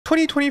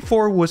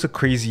2024 was a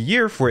crazy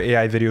year for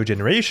AI video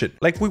generation.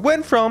 Like, we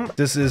went from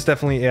 "this is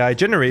definitely AI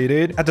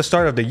generated" at the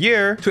start of the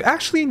year to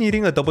actually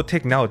needing a double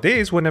take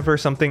nowadays whenever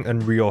something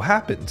unreal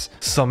happens.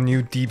 Some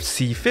new deep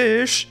sea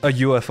fish, a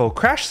UFO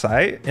crash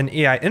site, an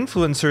AI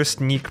influencer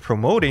sneak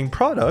promoting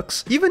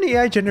products, even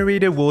AI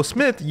generated Will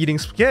Smith eating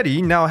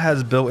spaghetti now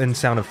has built-in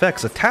sound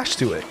effects attached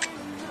to it.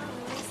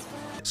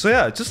 So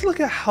yeah, just look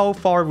at how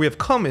far we have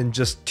come in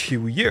just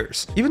 2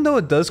 years. Even though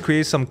it does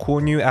create some cool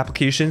new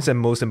applications and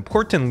most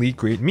importantly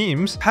great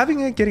memes,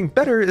 having it getting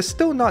better is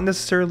still not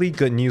necessarily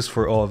good news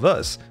for all of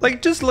us.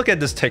 Like, just look at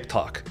this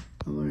TikTok.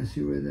 I want to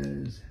see where that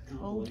is.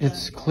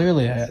 It's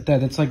clearly that.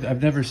 It's like,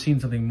 I've never seen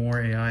something more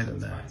AI than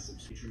that.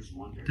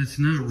 That's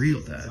not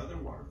real, Dad.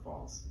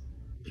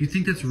 Do you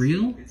think that's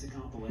real?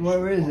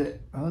 Where is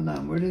it? Hold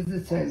on, where does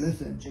it say?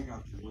 Listen.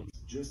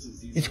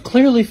 It's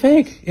clearly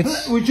fake.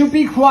 It's. Would you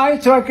be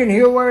quiet so I can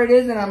hear where it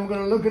is and I'm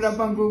gonna look it up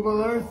on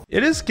Google Earth?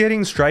 It is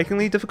getting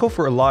strikingly difficult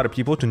for a lot of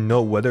people to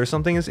know whether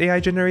something is AI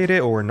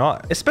generated or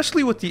not,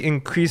 especially with the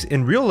increase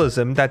in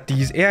realism that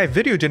these AI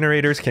video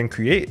generators can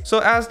create. So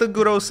as the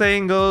good old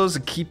saying goes,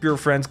 keep your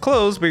friends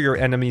close but your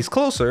enemies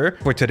closer.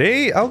 For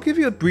today, I'll give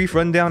you a brief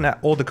rundown at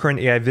all the current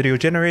AI video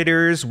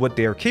generators, what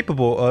they are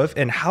capable of,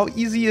 and how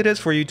easy it is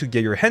for you to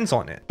get your hands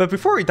on it. But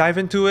before we dive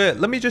into it,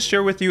 let me just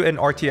share with you an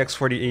RTX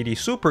 4080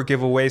 Super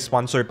giveaway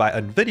sponsored by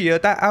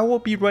NVIDIA that I will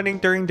be running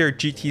during their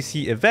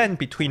GTC event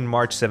between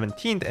March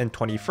 17th and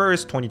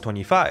 21st,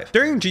 2025.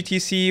 During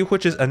GTC,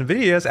 which is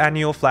NVIDIA's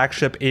annual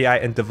flagship AI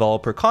and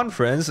developer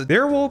conference,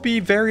 there will be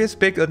various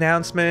big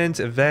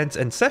announcements, events,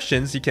 and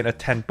sessions you can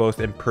attend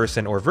both in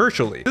person or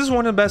virtually. This is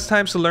one of the best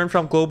times to learn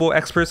from global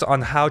experts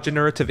on how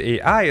generative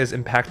AI is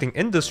impacting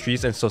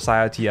industries and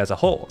society as a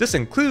whole. This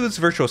includes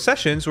virtual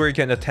sessions where you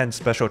can attend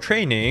special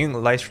training,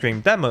 live stream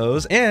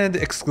demos, and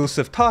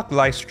exclusive talk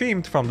live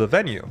streamed from the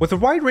venue. With a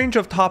wide range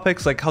of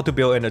topics like how to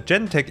build an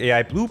agentic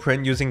AI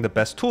blueprint using the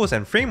best tools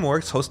and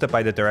frameworks hosted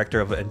by the Director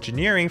of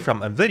Engineering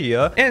from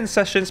NVIDIA, and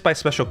sessions by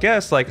special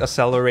guests like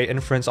Accelerate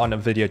Inference on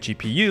NVIDIA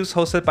GPUs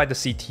hosted by the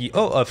CTO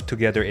of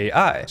Together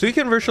AI. So you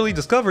can virtually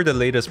discover the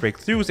latest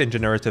breakthroughs in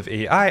generative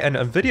AI and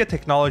NVIDIA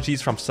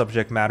technologies from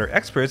subject matter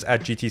experts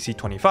at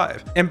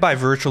GTC25. And by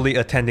virtually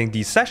attending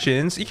these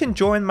sessions, you can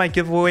join my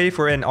giveaway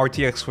for an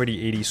RTX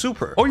 4080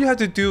 Super. All you have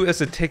to do is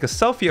to take a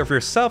selfie of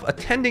yourself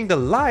attending the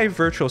live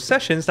virtual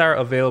sessions that are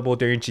available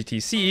during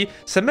GTC,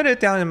 submit it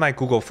down in my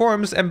Google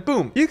Forms, and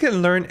boom, you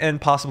can learn and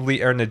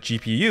possibly earn a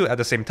GPU at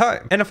the same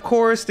time. And of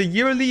course, the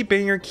yearly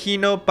banger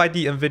keynote by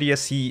the NVIDIA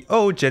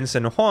CEO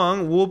Jensen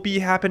Huang will be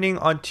happening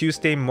on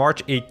Tuesday,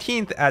 March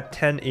 18th at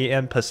 10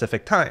 AM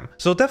Pacific time.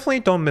 So definitely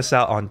don't miss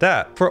out on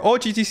that. For all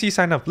GTC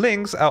sign up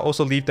links, I'll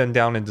also leave them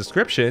down in the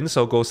description,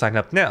 so go sign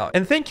up now.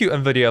 And thank you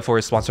NVIDIA for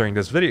sponsoring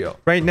this video.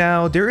 Right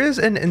now, there is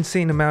an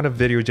insane amount of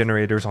video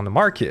generators on the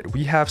market.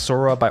 We have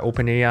Sora by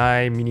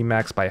OpenAI,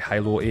 Minimax by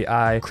Hilo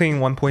AI, Kling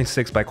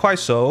 1.6 by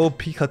Quintao,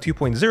 Pika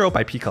 2.0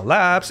 by Pika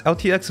Labs,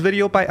 LTX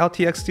Video by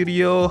LTX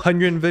Studio,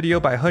 Hunyan Video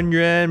by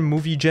Hunyan,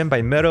 Movie Gen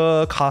by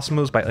Meta,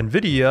 Cosmos by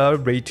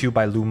NVIDIA, Ray 2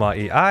 by Luma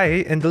AI,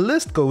 and the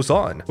list goes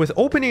on. With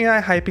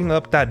OpenAI hyping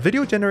up that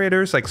video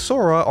generators like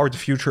Sora are the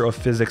future of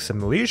physics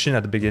simulation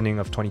at the beginning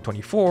of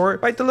 2024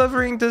 by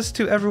delivering this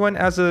to everyone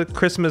as a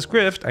Christmas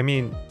gift,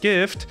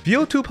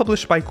 VO2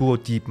 published by Google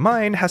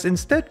DeepMind has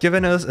instead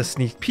given us a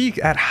sneak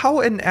peek at how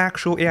an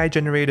actual AI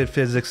generated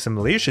physics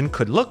simulation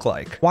could look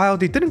like. While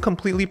they didn't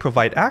completely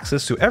provide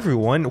access to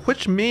everyone,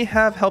 which may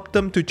have helped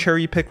them to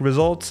cherry pick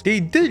results, they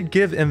did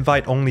give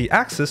invite-only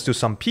access to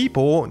some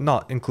people,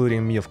 not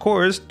including me of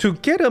course, to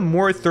get a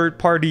more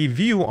third-party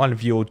view on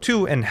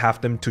VO2 and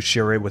have them to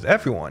share it with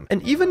everyone.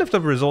 And even if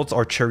the results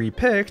are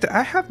cherry-picked,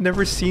 I have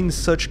never seen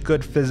such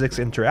good physics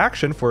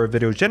interaction for a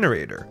video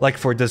generator. Like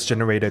for this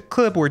generated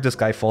clip where this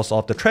guy falls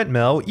off the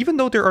treadmill, even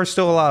though there are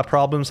still a lot of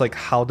problems like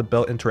how the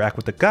belt interact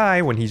with the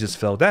guy when he just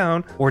fell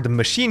down, or the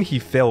machine he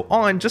fell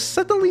on just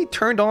suddenly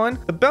turned on,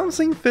 the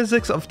bouncing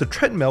physics of the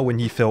treadmill when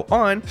he fell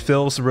on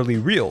feels really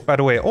real. By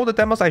the way, all the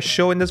demos I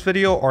show in this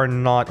video are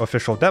not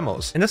official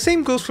demos. And the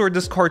same goes for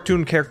this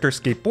cartoon character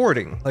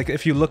skateboarding. Like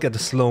if you look at the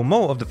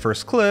slow-mo of the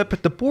first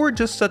clip, the board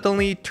just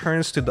suddenly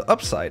turns to the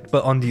upside.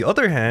 But on the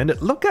other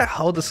hand, look at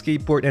how the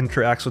skateboard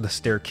interacts with the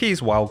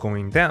staircase while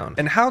going down,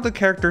 and how the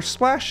character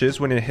splashes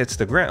when it hits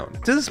the ground.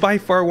 This is by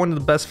far one of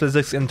the best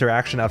physics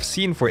interaction I've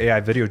seen for AI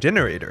video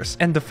generators,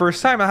 and the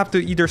first time I have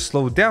to either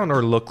slow down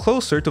or look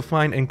closer to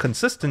find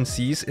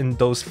inconsistencies in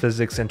those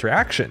physics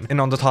interaction. And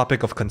on the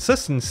topic of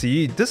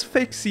consistency, this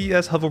fake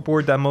CES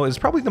hoverboard demo is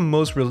probably the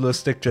most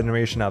realistic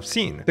generation I've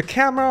seen. The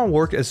camera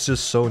work is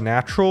just so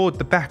natural,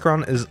 the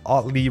background is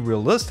oddly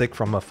realistic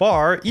from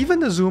afar, even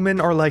the zoom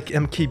in are like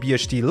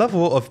MKBHD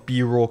level of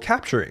B-roll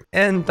capturing.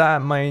 And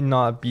that might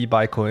not be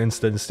by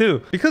coincidence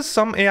too, because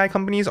some AI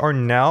companies are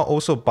now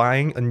also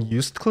buying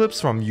unused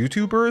clips from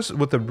YouTubers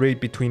with a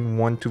rate between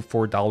 $1 to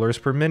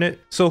 $4 per minute.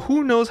 So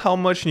who knows how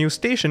much new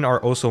station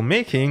are also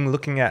making,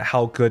 looking at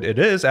how good good it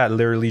is at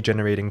literally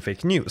generating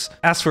fake news.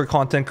 As for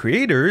content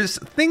creators,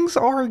 things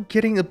are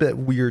getting a bit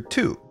weird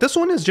too. This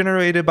one is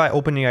generated by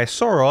OpenAI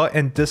Sora,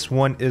 and this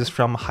one is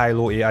from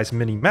Hilo AI's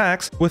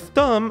Minimax, with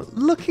them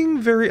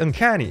looking very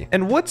uncanny.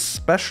 And what's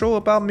special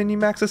about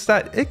Minimax is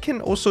that it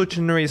can also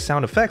generate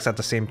sound effects at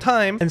the same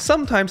time, and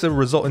sometimes it will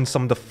result in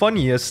some of the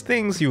funniest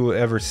things you will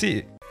ever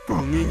see.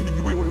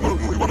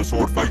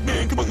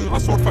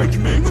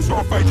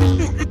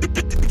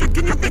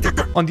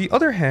 On the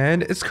other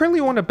hand, it's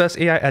currently one of the best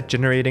AI at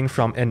generating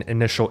from an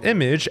initial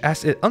image,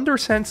 as it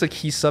understands the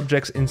key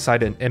subjects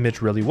inside an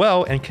image really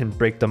well and can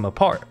break them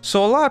apart.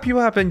 So a lot of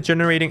people have been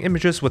generating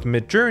images with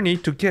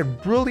Midjourney to get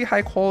really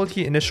high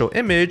quality initial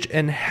image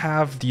and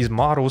have these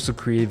models to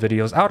create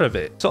videos out of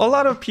it. So a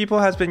lot of people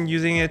has been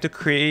using it to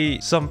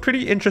create some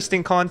pretty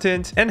interesting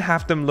content and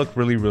have them look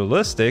really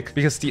realistic,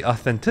 because the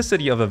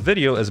authenticity of a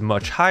video is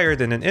much higher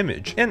than an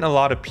image. And a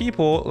lot of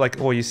people, like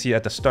what you see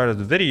at the start of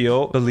the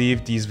video,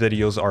 believe these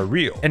videos are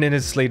real. And in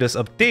its latest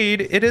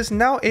update, it is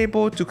now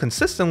able to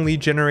consistently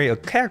generate a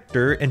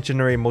character and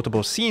generate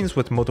multiple scenes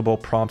with multiple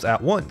prompts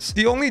at once.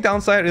 The only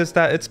downside is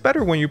that it's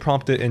better when you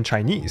prompt it in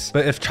Chinese.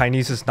 But if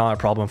Chinese is not a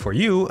problem for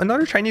you,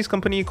 another Chinese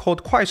company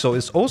called Quintao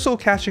is also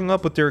catching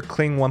up with their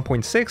Kling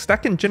 1.6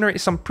 that can generate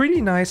some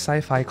pretty nice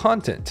sci-fi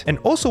content, and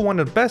also one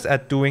of the best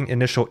at doing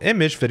initial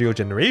image video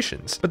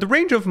generations. But the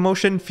range of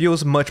motion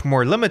feels much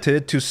more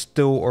limited to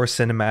still or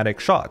cinematic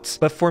shots.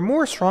 But for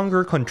more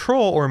stronger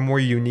control or more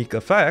unique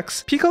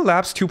effects, Pika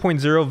Labs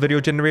 2.0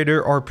 video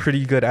generator are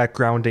pretty good at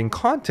grounding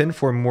content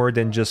for more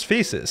than just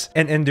faces.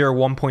 And in their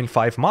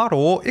 1.5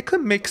 model, it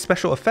could make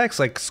special effects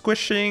like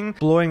squishing,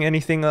 blowing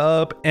anything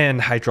up,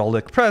 and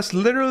hydraulic press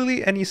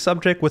literally any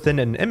subject within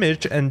an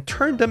image and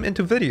turn them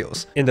into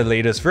videos. In the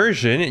latest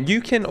version,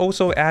 you can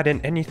also add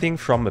in anything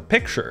from a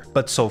picture.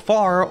 But so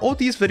far, all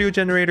these video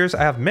generators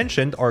I have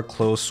mentioned are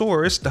closed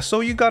sourced,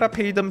 so you gotta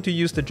pay them to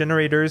use the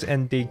generators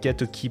and they get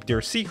to keep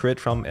their secret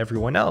from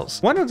everyone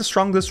else. One of the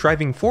strongest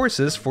driving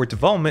forces for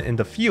development in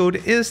the field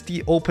is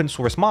the open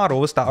source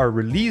models that are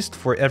released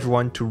for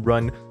everyone to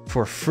run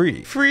for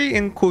free. Free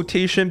in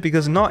quotation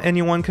because not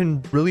anyone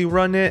can really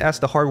run it, as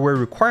the hardware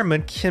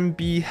requirement can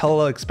be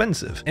hella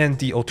expensive, and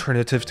the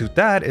alternative to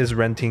that is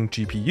renting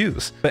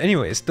GPUs. But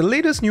anyways, the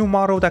latest new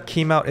model that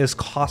came out is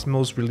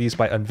Cosmos, released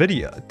by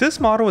NVIDIA. This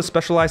model is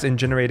specialized in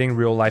generating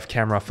real-life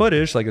camera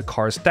footage like a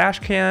car's dash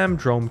cam,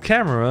 drone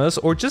cameras,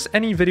 or just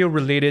any video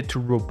related to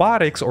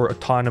robotics or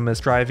autonomous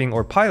driving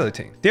or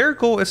piloting. Their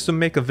goal is to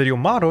make a video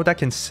model that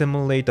can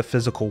simulate the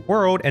physical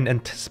world and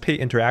anticipate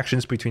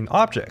interactions between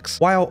objects,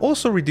 while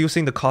also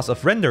reducing the cost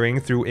of rendering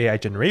through AI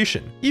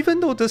generation. Even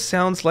though this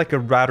sounds like a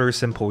rather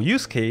simple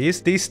use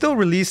case, they still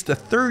released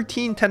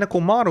 13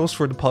 technical models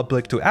for the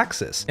public to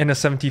access, and a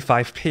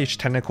 75-page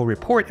technical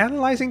report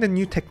analyzing the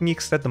new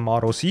techniques that the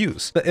models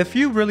use. But if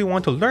you really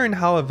want to learn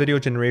how a video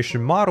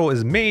generation model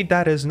is made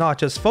that is not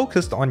just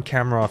focused on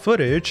camera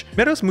footage,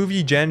 Meta's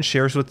Movie Gen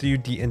shares with you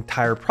the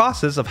entire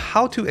process of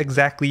how to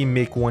exactly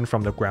make one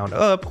from the ground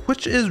up,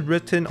 which is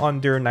written on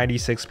their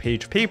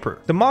 96-page paper.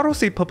 The models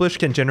they publish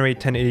can generate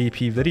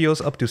 1080p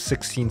videos up to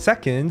 16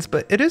 seconds,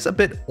 but it is a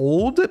bit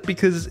old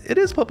because it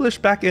is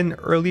published back in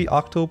early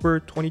October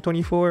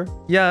 2024.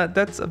 Yeah,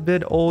 that's a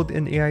bit old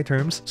in AI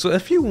terms. So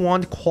if you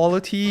want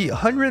quality,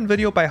 100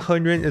 video by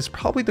 100 is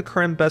probably the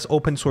current best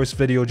open source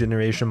video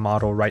generation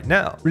model right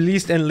now.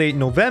 Released in late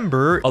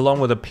November, along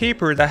with a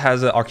paper that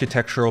has an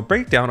architectural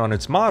breakdown on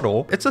its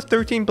model, it's a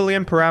 13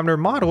 billion parameter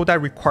model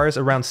that requires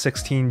around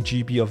 16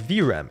 GB of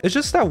VRAM. It's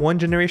just that one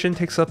generation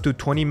takes up to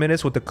 20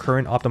 minutes with the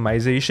current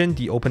optimization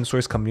the open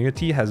source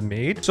community has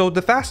made. So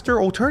the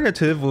faster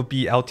alternative would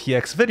be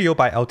LTX Video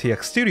by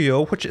LTX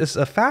Studio, which is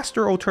a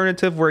faster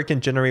alternative where it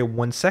can generate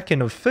 1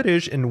 second of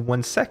footage in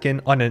 1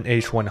 second on an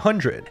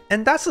H100.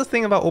 And that's the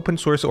thing about open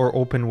source or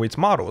open weights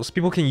models.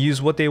 People can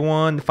use what they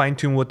want, fine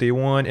tune what they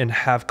want, and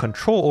have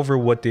control over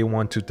what they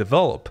want to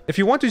develop. If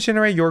you want to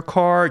generate your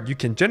car, you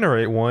can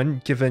generate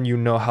one, given you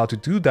know how to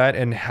do that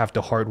and have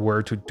the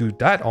hardware to do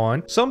that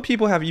on. Some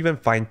people have even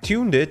fine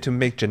tuned it to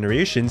make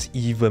generations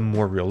even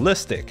more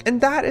realistic. And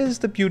that is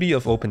the beauty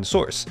of open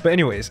source. But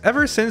anyways,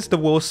 ever since the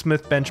Will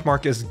Smith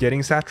benchmark is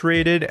getting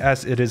saturated,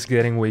 as it is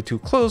getting way too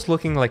close,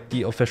 looking like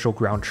the official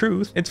ground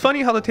truth, it's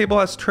funny how the table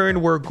has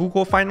turned where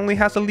Google finally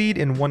has a lead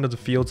in one of the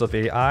fields of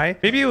AI.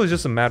 Maybe it was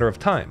just a matter of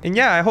time. And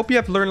yeah, I hope you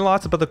have learned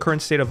lots about the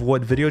current state of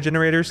what video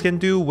generators can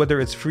do, whether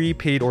it's free,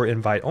 paid, or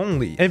invite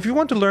only. And if you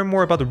want to learn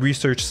more about the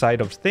research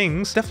side of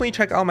things, definitely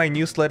check out my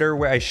newsletter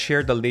where I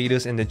share the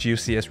latest and the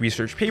juiciest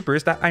research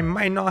papers that I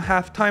might not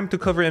have time to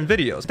cover in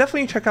videos.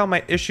 Definitely check out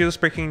my issues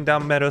breaking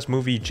down Meta's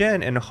Movie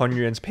Gen and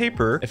Hunyan's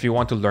paper if you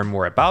want to learn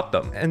more about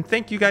them. And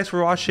thank you guys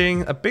for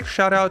watching. A big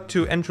shout out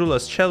to Andrew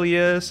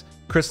Lescelius,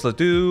 Chris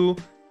LeDoux,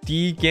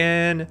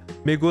 Deagan,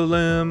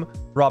 Miguilim,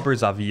 Robert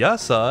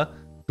Zawiasa,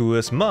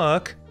 Louis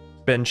Muck,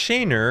 Ben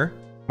Shaener,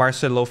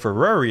 Marcelo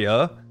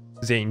Ferreira,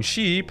 Zane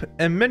Sheep,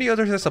 and many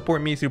others that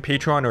support me through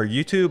Patreon or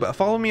YouTube.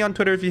 Follow me on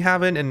Twitter if you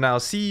haven't, and I'll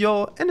see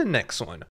y'all in the next one.